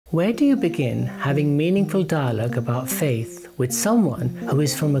Where do you begin having meaningful dialogue about faith with someone who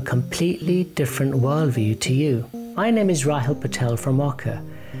is from a completely different worldview to you? My name is Rahil Patel from OCA,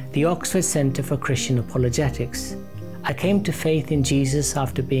 the Oxford Centre for Christian Apologetics. I came to faith in Jesus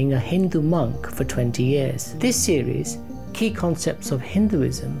after being a Hindu monk for 20 years. This series, Key Concepts of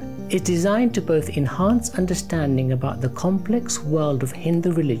Hinduism, is designed to both enhance understanding about the complex world of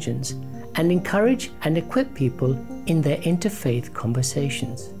Hindu religions and encourage and equip people in their interfaith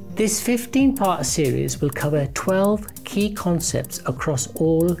conversations. This 15-part series will cover 12 key concepts across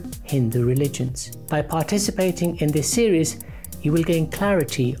all Hindu religions. By participating in this series, you will gain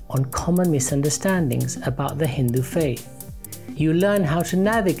clarity on common misunderstandings about the Hindu faith. You'll learn how to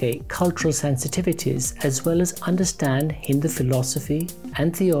navigate cultural sensitivities as well as understand Hindu philosophy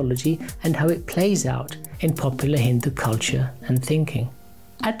and theology and how it plays out in popular Hindu culture and thinking.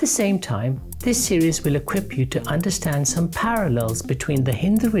 At the same time, this series will equip you to understand some parallels between the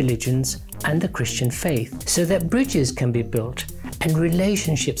Hindu religions and the Christian faith so that bridges can be built and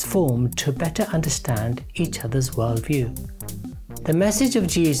relationships formed to better understand each other's worldview. The message of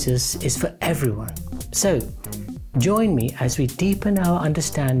Jesus is for everyone. So, join me as we deepen our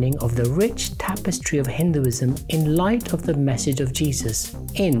understanding of the rich tapestry of Hinduism in light of the message of Jesus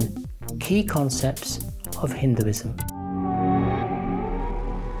in Key Concepts of Hinduism.